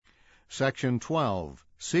Section 12.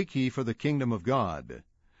 Seek ye for the kingdom of God.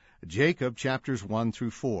 Jacob, chapters 1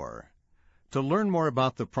 through 4. To learn more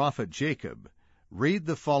about the prophet Jacob, read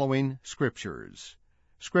the following scriptures.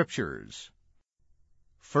 Scriptures.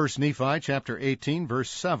 First Nephi, chapter 18, verse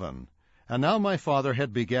 7. And now my father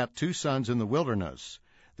had begat 2 sons in the wilderness.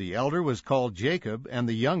 The elder was called Jacob, and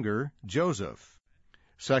the younger Joseph.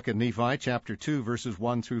 Second Nephi, chapter 2, verses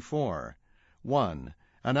 1 through 4. 1.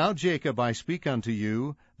 And now, Jacob, I speak unto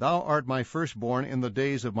you, thou art my firstborn in the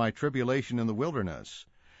days of my tribulation in the wilderness.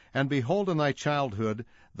 And behold, in thy childhood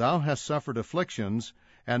thou hast suffered afflictions,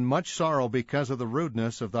 and much sorrow because of the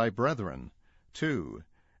rudeness of thy brethren. 2.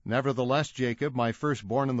 Nevertheless, Jacob, my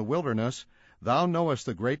firstborn in the wilderness, thou knowest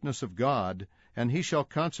the greatness of God, and he shall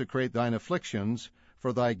consecrate thine afflictions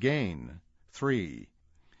for thy gain. 3.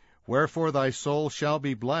 Wherefore thy soul shall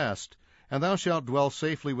be blessed, and thou shalt dwell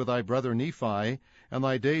safely with thy brother Nephi, and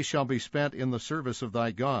thy days shall be spent in the service of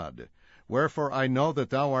thy God. Wherefore I know that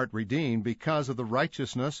thou art redeemed, because of the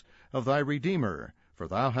righteousness of thy Redeemer. For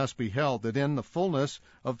thou hast beheld that in the fullness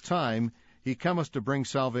of time he cometh to bring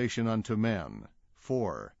salvation unto men.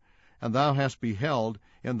 4. And thou hast beheld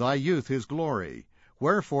in thy youth his glory.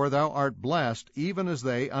 Wherefore thou art blessed, even as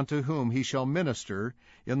they unto whom he shall minister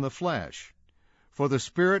in the flesh. For the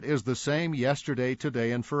Spirit is the same yesterday,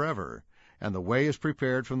 today, and forever. And the way is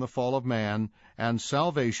prepared from the fall of man, and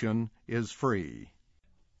salvation is free.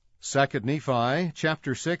 2 Nephi,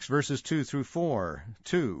 chapter 6, verses 2 through 4.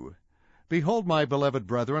 2. Behold, my beloved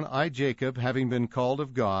brethren, I, Jacob, having been called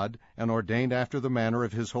of God, and ordained after the manner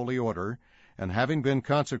of his holy order, and having been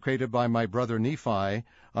consecrated by my brother Nephi,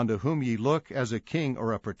 unto whom ye look as a king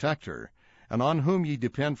or a protector, and on whom ye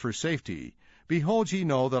depend for safety, behold, ye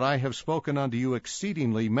know that I have spoken unto you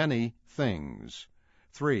exceedingly many things.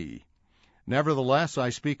 3. Nevertheless I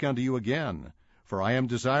speak unto you again, for I am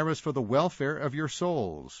desirous for the welfare of your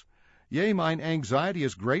souls. Yea, mine anxiety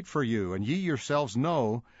is great for you, and ye yourselves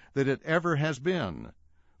know that it ever has been.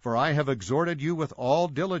 For I have exhorted you with all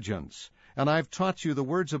diligence, and I have taught you the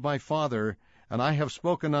words of my Father, and I have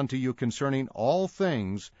spoken unto you concerning all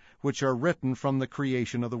things which are written from the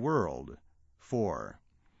creation of the world. 4.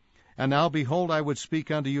 And now, behold, I would speak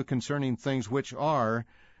unto you concerning things which are,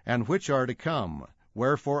 and which are to come.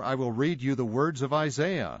 Wherefore I will read you the words of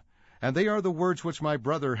Isaiah, and they are the words which my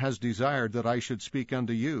brother has desired that I should speak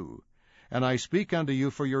unto you. And I speak unto you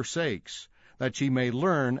for your sakes, that ye may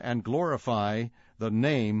learn and glorify the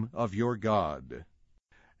name of your God.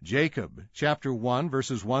 Jacob, chapter 1,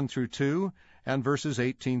 verses 1 through 2, and verses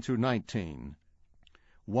 18 through 19.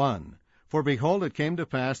 1. For behold, it came to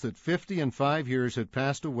pass that 55 years had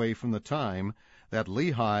passed away from the time that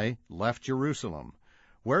Lehi left Jerusalem.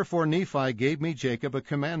 Wherefore Nephi gave me Jacob a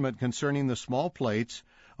commandment concerning the small plates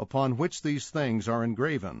upon which these things are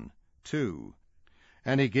engraven. 2.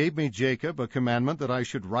 And he gave me Jacob a commandment that I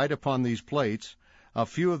should write upon these plates a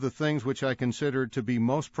few of the things which I considered to be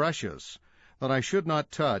most precious, that I should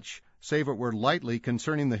not touch, save it were lightly,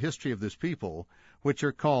 concerning the history of this people, which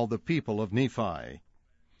are called the people of Nephi.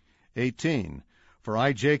 18. For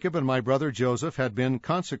I, Jacob, and my brother Joseph had been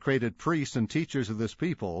consecrated priests and teachers of this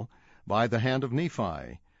people, by the hand of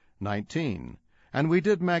Nephi. 19. And we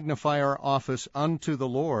did magnify our office unto the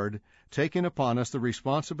Lord, taking upon us the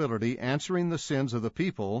responsibility, answering the sins of the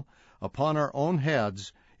people upon our own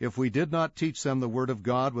heads, if we did not teach them the word of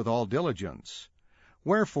God with all diligence.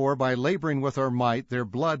 Wherefore, by laboring with our might, their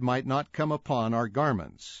blood might not come upon our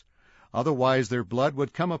garments. Otherwise their blood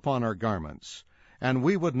would come upon our garments, and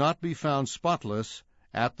we would not be found spotless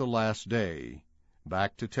at the last day.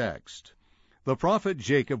 Back to text. The prophet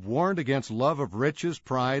Jacob warned against love of riches,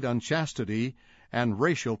 pride, unchastity, and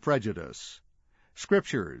racial prejudice.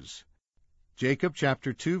 Scriptures. Jacob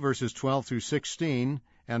chapter 2, verses 12 through 16,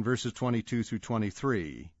 and verses 22 through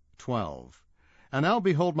 23. 12. And now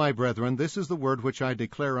behold, my brethren, this is the word which I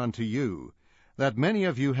declare unto you, that many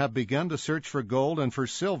of you have begun to search for gold and for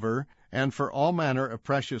silver, and for all manner of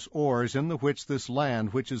precious ores, in the which this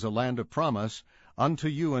land, which is a land of promise, unto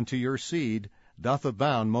you and to your seed, doth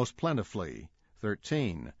abound most plentifully.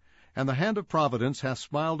 13. And the hand of providence hath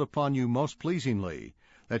smiled upon you most pleasingly,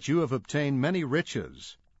 that you have obtained many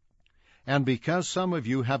riches. And because some of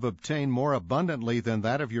you have obtained more abundantly than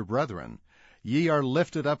that of your brethren, ye are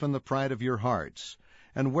lifted up in the pride of your hearts,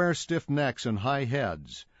 and wear stiff necks and high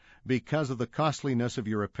heads, because of the costliness of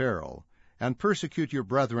your apparel, and persecute your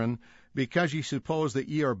brethren, because ye suppose that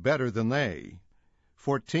ye are better than they.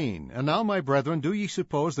 14. And now, my brethren, do ye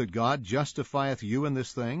suppose that God justifieth you in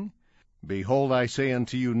this thing? Behold, I say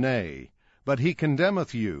unto you, Nay. But he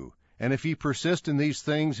condemneth you, and if ye persist in these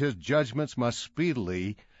things, his judgments must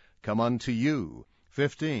speedily come unto you.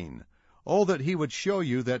 15. Oh, that he would show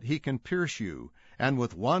you that he can pierce you, and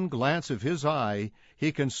with one glance of his eye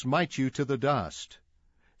he can smite you to the dust.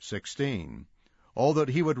 16. Oh, that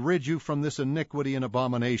he would rid you from this iniquity and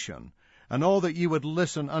abomination, and oh, that ye would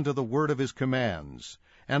listen unto the word of his commands,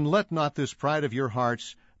 and let not this pride of your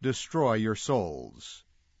hearts destroy your souls.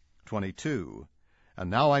 22. And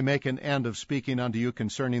now I make an end of speaking unto you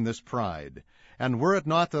concerning this pride, and were it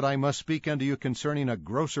not that I must speak unto you concerning a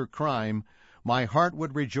grosser crime, my heart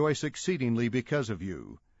would rejoice exceedingly because of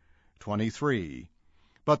you. 23.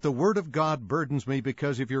 But the word of God burdens me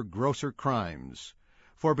because of your grosser crimes.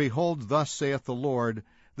 For behold, thus saith the Lord,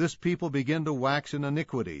 this people begin to wax in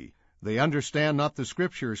iniquity. They understand not the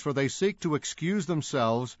Scriptures, for they seek to excuse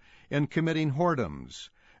themselves in committing whoredoms,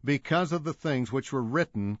 because of the things which were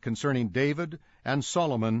written concerning David and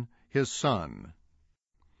Solomon his son.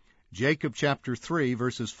 Jacob chapter 3,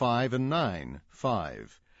 verses 5 and 9.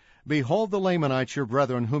 5. Behold the Lamanites your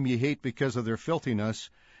brethren, whom ye hate because of their filthiness,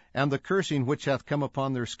 and the cursing which hath come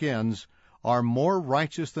upon their skins, are more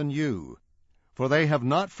righteous than you. For they have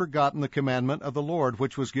not forgotten the commandment of the Lord,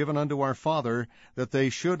 which was given unto our father, that they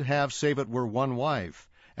should have, save it were one wife,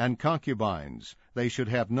 and concubines they should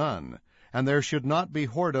have none, and there should not be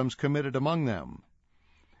whoredoms committed among them.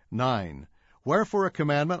 9. Wherefore a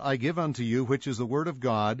commandment I give unto you, which is the word of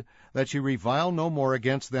God, that ye revile no more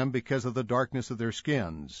against them because of the darkness of their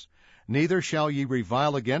skins. Neither shall ye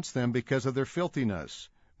revile against them because of their filthiness.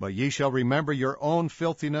 But ye shall remember your own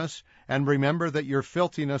filthiness, and remember that your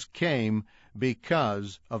filthiness came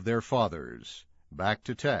because of their fathers. Back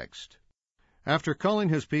to text. After calling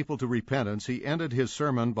his people to repentance, he ended his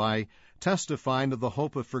sermon by testifying to the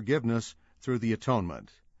hope of forgiveness through the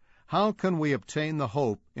atonement. How can we obtain the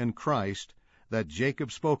hope in Christ that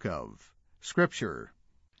Jacob spoke of? Scripture.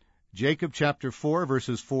 Jacob chapter 4,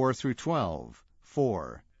 verses 4 through 12.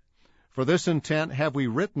 4. For this intent have we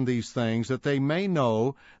written these things, that they may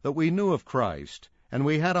know that we knew of Christ, and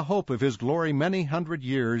we had a hope of his glory many 100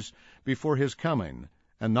 years before his coming.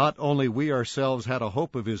 And not only we ourselves had a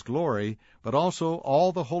hope of his glory, but also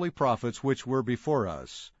all the holy prophets which were before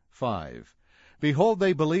us. 5. Behold,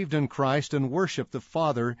 they believed in Christ, and worshipped the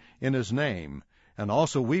Father in his name, and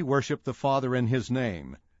also we worship the Father in his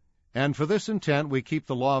name. And for this intent we keep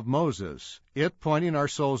the law of Moses, it pointing our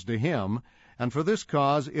souls to him, and for this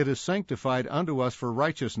cause it is sanctified unto us for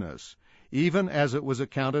righteousness, even as it was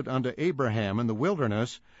accounted unto Abraham in the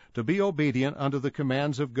wilderness, to be obedient unto the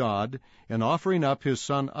commands of God, in offering up his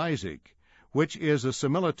son Isaac, which is a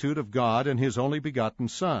similitude of God and his only begotten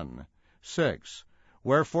Son. 6.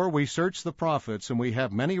 Wherefore we search the prophets, and we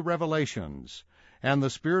have many revelations, and the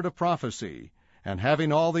spirit of prophecy, and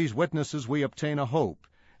having all these witnesses we obtain a hope,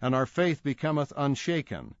 and our faith becometh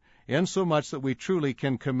unshaken, insomuch that we truly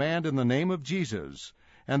can command in the name of Jesus,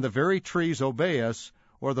 and the very trees obey us,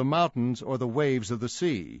 or the mountains, or the waves of the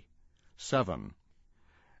sea. 7.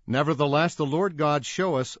 Nevertheless the Lord God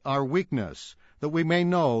show us our weakness, that we may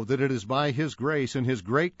know that it is by his grace and his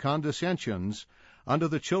great condescensions unto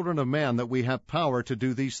the children of men that we have power to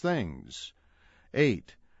do these things.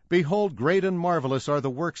 8. Behold, great and marvelous are the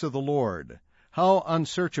works of the Lord. How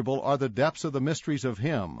unsearchable are the depths of the mysteries of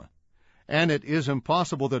him. And it is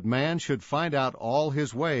impossible that man should find out all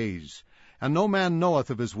his ways. And no man knoweth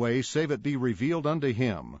of his ways, save it be revealed unto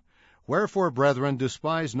him. Wherefore, brethren,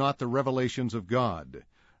 despise not the revelations of God.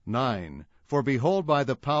 9. For behold, by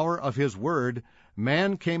the power of his word,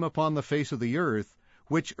 man came upon the face of the earth,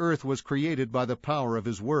 which earth was created by the power of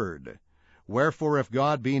his word. Wherefore, if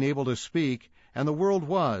God, being able to speak, and the world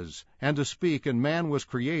was, and to speak, and man was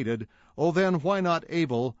created, O then why not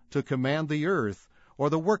able to command the earth, or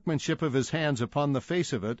the workmanship of his hands upon the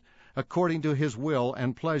face of it, according to his will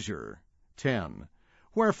and pleasure? 10.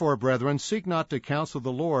 Wherefore, brethren, seek not to counsel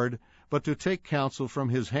the Lord, but to take counsel from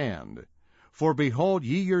his hand. For behold,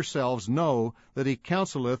 ye yourselves know that he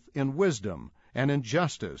counseleth in wisdom, and in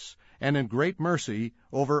justice, and in great mercy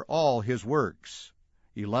over all his works.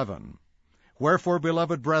 11. Wherefore,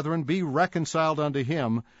 beloved brethren, be reconciled unto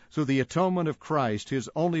him through the atonement of Christ, his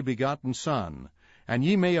only begotten Son, and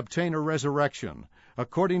ye may obtain a resurrection,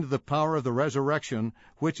 according to the power of the resurrection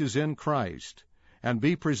which is in Christ, and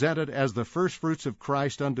be presented as the firstfruits of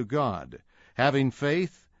Christ unto God, having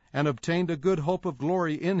faith, and obtained a good hope of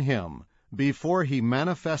glory in him, before he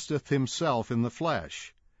manifesteth himself in the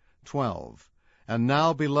flesh. 12. And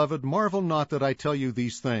now, beloved, marvel not that I tell you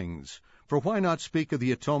these things. For why not speak of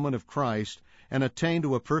the atonement of Christ, and attain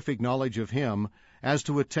to a perfect knowledge of him, as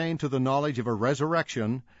to attain to the knowledge of a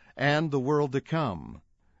resurrection, and the world to come?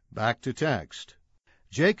 Back to text.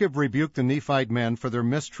 Jacob rebuked the Nephite men for their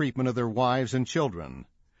mistreatment of their wives and children.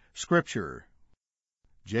 Scripture.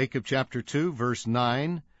 Jacob chapter 2, verse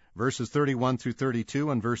 9, verses 31 through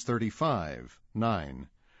 32 and verse 35. 9.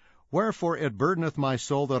 Wherefore it burdeneth my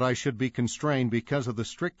soul that I should be constrained because of the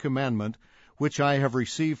strict commandment which I have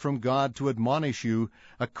received from God to admonish you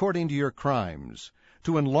according to your crimes,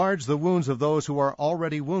 to enlarge the wounds of those who are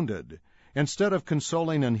already wounded, instead of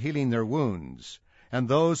consoling and healing their wounds, and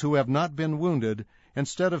those who have not been wounded,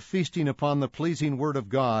 instead of feasting upon the pleasing word of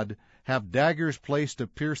God, have daggers placed to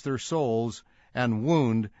pierce their souls, and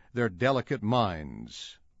wound their delicate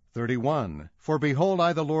minds. 31. For behold,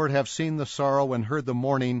 I the Lord have seen the sorrow and heard the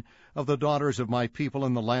mourning of the daughters of my people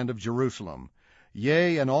in the land of Jerusalem,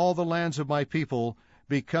 yea, and all the lands of my people,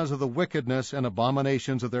 because of the wickedness and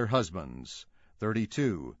abominations of their husbands.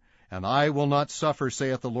 32. And I will not suffer,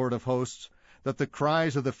 saith the Lord of hosts, that the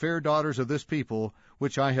cries of the fair daughters of this people,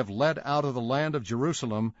 which I have led out of the land of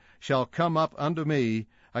Jerusalem, shall come up unto me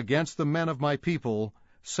against the men of my people,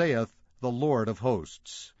 saith the Lord of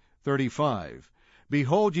hosts. 35.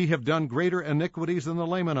 Behold, ye have done greater iniquities than the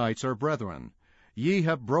Lamanites, our brethren. Ye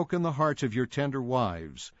have broken the hearts of your tender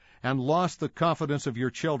wives, and lost the confidence of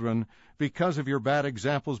your children, because of your bad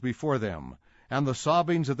examples before them, and the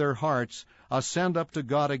sobbings of their hearts ascend up to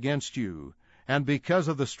God against you, and because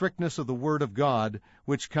of the strictness of the word of God,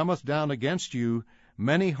 which cometh down against you,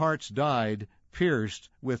 many hearts died, pierced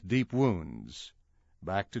with deep wounds.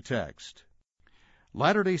 Back to text.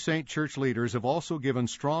 Latter-day Saint church leaders have also given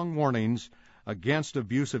strong warnings against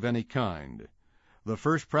abuse of any kind. The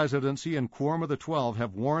First Presidency and Quorum of the 12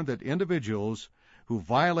 have warned that individuals who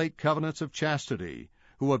violate covenants of chastity,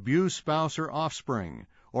 who abuse spouse or offspring,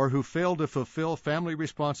 or who fail to fulfill family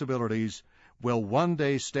responsibilities, will one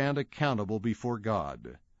day stand accountable before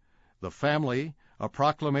God. The Family, A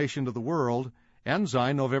Proclamation to the World,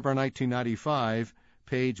 Ensign, November 1995,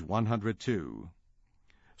 page 102.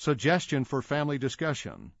 Suggestion for family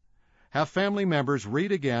discussion. Have family members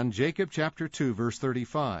read again Jacob chapter 2, verse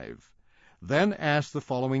 35. Then ask the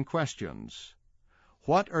following questions.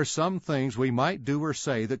 What are some things we might do or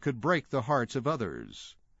say that could break the hearts of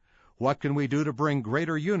others? What can we do to bring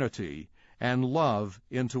greater unity and love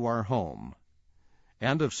into our home?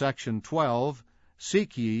 End of section 12.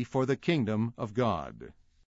 Seek ye for the kingdom of God.